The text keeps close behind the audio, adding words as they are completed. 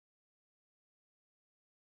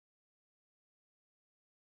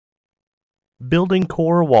Building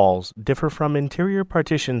core walls differ from interior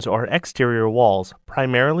partitions or exterior walls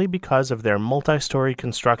primarily because of their multi-story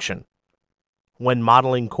construction. When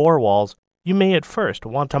modeling core walls, you may at first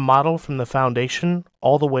want to model from the foundation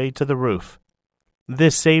all the way to the roof.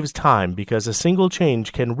 This saves time because a single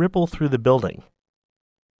change can ripple through the building.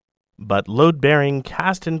 But load-bearing,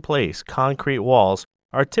 cast-in-place concrete walls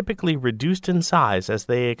are typically reduced in size as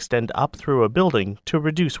they extend up through a building to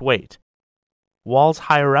reduce weight. Walls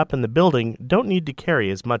higher up in the building don't need to carry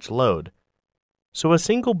as much load, so a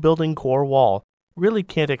single building core wall really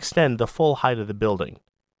can't extend the full height of the building.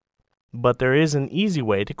 But there is an easy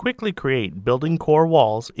way to quickly create building core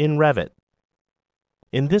walls in Revit.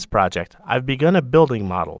 In this project, I've begun a building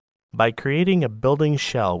model by creating a building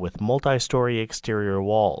shell with multi-story exterior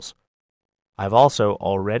walls. I've also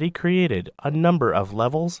already created a number of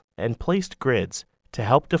levels and placed grids to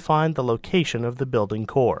help define the location of the building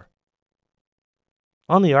core.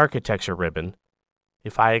 On the Architecture ribbon,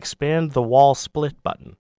 if I expand the Wall Split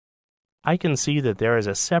button, I can see that there is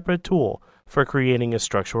a separate tool for creating a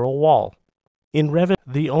structural wall. In Revit,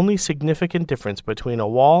 the only significant difference between a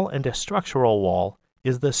wall and a structural wall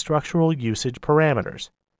is the structural usage parameters.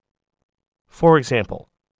 For example,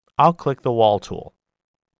 I'll click the Wall tool.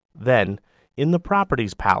 Then, in the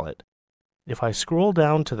Properties palette, if I scroll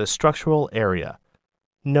down to the Structural area,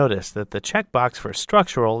 notice that the checkbox for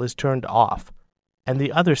Structural is turned off, and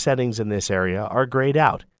the other settings in this area are grayed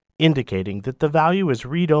out, indicating that the value is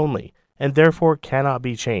read-only and therefore cannot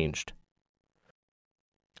be changed.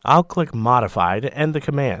 I'll click Modify to end the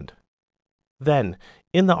command. Then,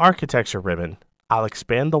 in the Architecture ribbon, I'll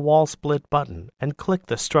expand the Wall Split button and click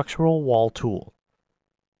the Structural Wall tool.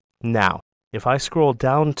 Now, if I scroll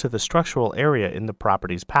down to the Structural area in the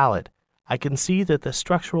Properties palette, I can see that the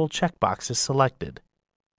Structural checkbox is selected.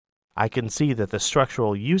 I can see that the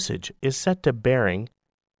structural usage is set to bearing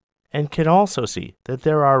and can also see that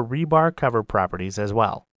there are rebar cover properties as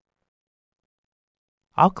well.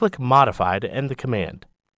 I'll click Modify to end the command.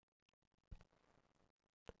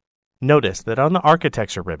 Notice that on the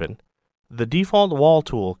Architecture ribbon, the default Wall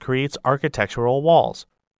tool creates architectural walls.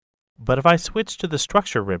 But if I switch to the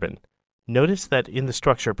Structure ribbon, notice that in the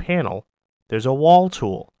Structure panel, there's a Wall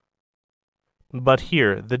tool. But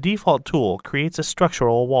here, the default tool creates a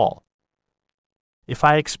structural wall. If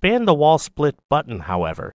I expand the Wall Split button,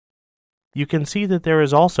 however, you can see that there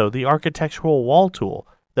is also the Architectural Wall tool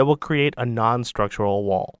that will create a non-structural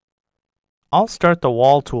wall. I'll start the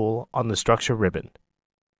Wall tool on the Structure ribbon.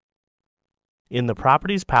 In the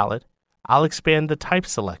Properties palette, I'll expand the Type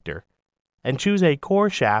selector and choose a core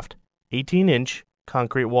shaft 18-inch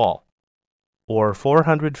concrete wall, or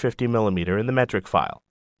 450 mm in the metric file.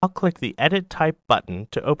 I'll click the Edit Type button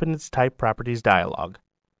to open its Type Properties dialog.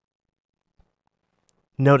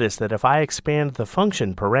 Notice that if I expand the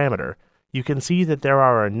function parameter, you can see that there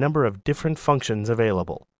are a number of different functions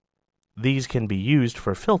available. These can be used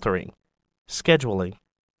for filtering, scheduling,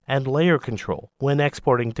 and layer control when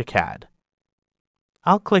exporting to CAD.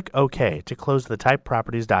 I'll click OK to close the Type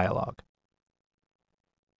Properties dialog.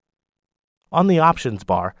 On the Options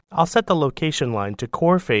bar, I'll set the location line to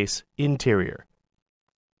Core Face Interior.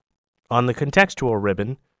 On the Contextual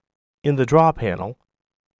ribbon, in the Draw panel,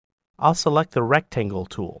 I'll select the Rectangle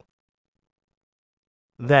tool.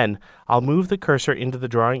 Then, I'll move the cursor into the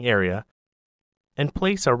drawing area and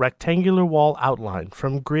place a rectangular wall outline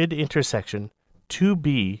from grid intersection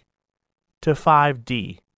 2B to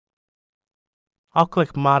 5D. I'll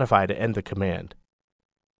click Modify to end the command.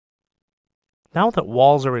 Now that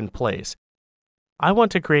walls are in place, I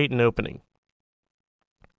want to create an opening.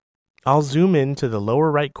 I'll zoom in to the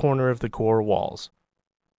lower right corner of the core walls.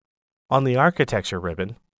 On the Architecture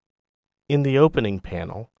ribbon, in the Opening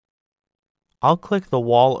panel, I'll click the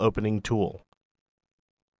Wall Opening tool.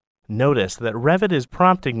 Notice that Revit is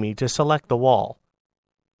prompting me to select the wall.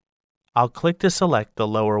 I'll click to select the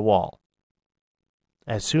lower wall.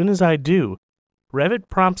 As soon as I do, Revit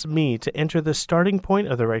prompts me to enter the starting point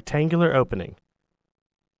of the rectangular opening.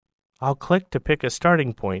 I'll click to pick a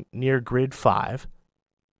starting point near Grid 5,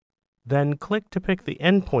 then click to pick the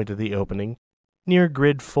end point of the opening near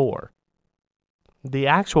Grid 4. The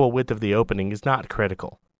actual width of the opening is not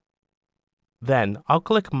critical. Then I'll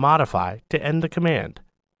click Modify to end the command.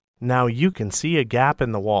 Now you can see a gap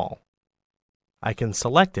in the wall. I can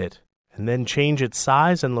select it and then change its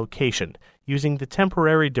size and location using the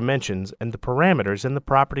temporary dimensions and the parameters in the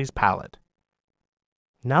Properties palette.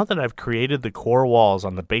 Now that I've created the core walls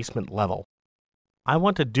on the basement level, I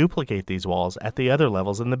want to duplicate these walls at the other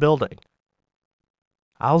levels in the building.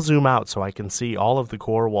 I'll zoom out so I can see all of the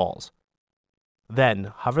core walls.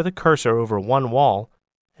 Then hover the cursor over one wall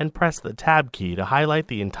and press the Tab key to highlight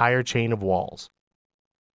the entire chain of walls.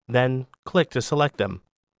 Then click to select them.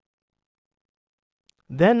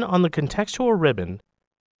 Then on the contextual ribbon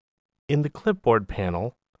in the Clipboard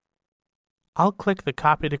panel, I'll click the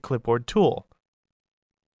Copy to Clipboard tool.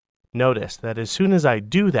 Notice that as soon as I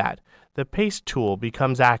do that, the Paste tool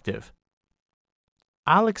becomes active.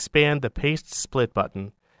 I'll expand the Paste Split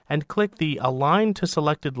button and click the Align to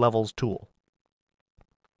Selected Levels tool.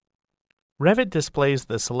 Revit displays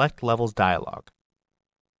the Select Levels dialog.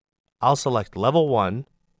 I'll select Level 1,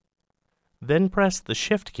 then press the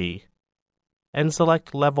Shift key, and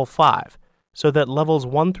select Level 5 so that levels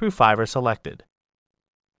 1 through 5 are selected.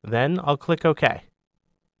 Then I'll click OK.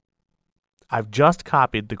 I've just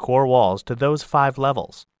copied the core walls to those 5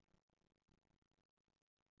 levels.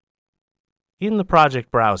 In the project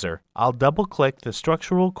browser, I'll double-click the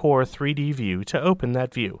Structural Core 3D view to open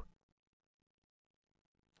that view.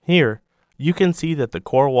 Here, you can see that the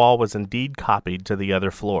core wall was indeed copied to the other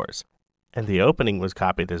floors, and the opening was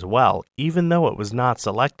copied as well, even though it was not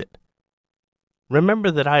selected. Remember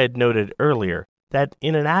that I had noted earlier that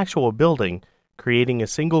in an actual building, creating a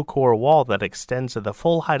single core wall that extends to the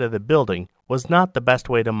full height of the building was not the best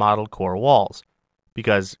way to model core walls,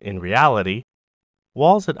 because in reality,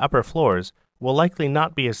 walls at upper floors will likely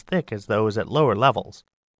not be as thick as those at lower levels.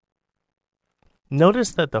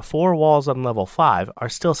 Notice that the 4 walls on level 5 are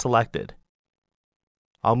still selected.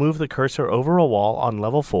 I'll move the cursor over a wall on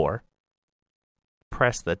level 4,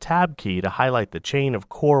 press the Tab key to highlight the chain of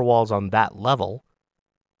core walls on that level,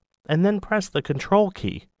 and then press the Control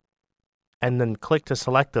key, and then click to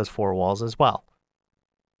select those 4 walls as well.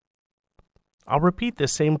 I'll repeat the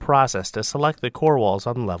same process to select the core walls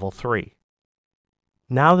on level 3.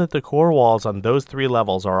 Now that the core walls on those 3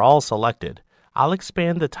 levels are all selected, I'll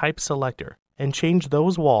expand the Type selector and change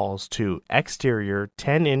those walls to Exterior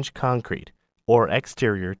 10-inch concrete or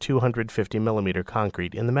Exterior 250mm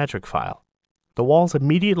concrete in the metric file. The walls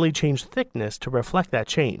immediately change thickness to reflect that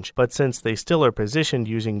change, but since they still are positioned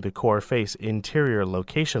using the core face interior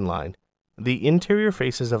location line, the interior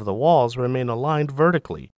faces of the walls remain aligned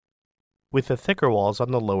vertically, with the thicker walls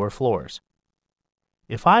on the lower floors.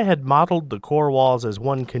 If I had modeled the core walls as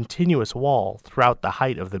one continuous wall throughout the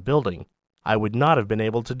height of the building, I would not have been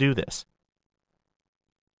able to do this.